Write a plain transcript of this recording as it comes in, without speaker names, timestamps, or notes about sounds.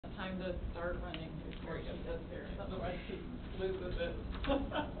time to start running before he gets there, otherwise he loses it. But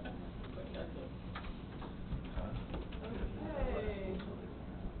that's it. Okay.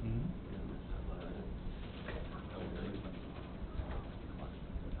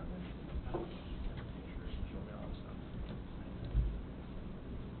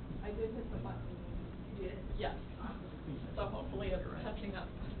 I did hit the button. You did? Yes. So hopefully it's catching up.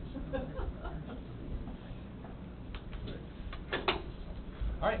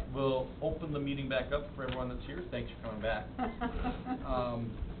 All right, we'll open the meeting back up for everyone that's here. Thanks for coming back.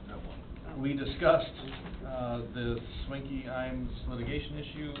 We discussed the Swinky Imes litigation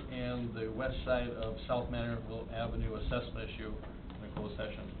issue and the west side of South Manorville Avenue assessment issue in a closed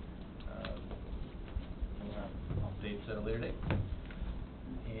session. We'll have updates at a later date.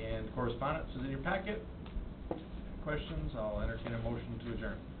 And correspondence is in your packet. Questions? I'll entertain a motion to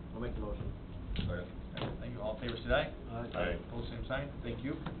adjourn. I'll make the motion. Sorry. Thank you. All in favor, say aye. Aye. Opposed, same sign. Thank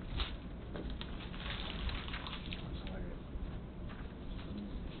you.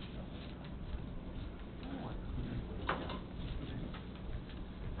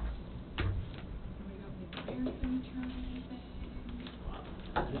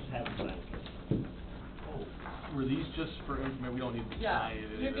 Just have a blank. Were these just for information? We don't need to Yeah, sign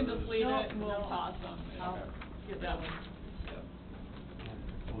it. you can just leave No, it and we'll no. toss them. I'll Okay. get that one.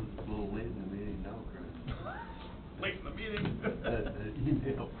 Well, it's a little late in the meeting now, Chris. Late in the meeting. That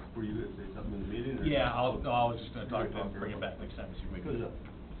email, were you gonna say something in the meeting, or? Yeah, I was just gonna talk You're to him, talking bring it about- back next time, so we Because, can.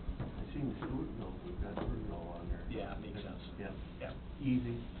 I seen Fruitville, we've got Fruitville on there. Yeah, makes sense. Yeah. Yeah.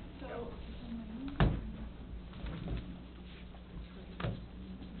 Easy. So,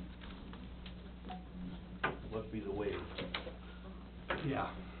 Must be the wave. Yeah.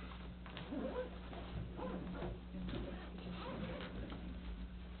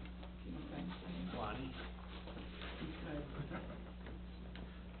 Lonnie.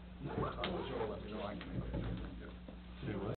 I'll show you.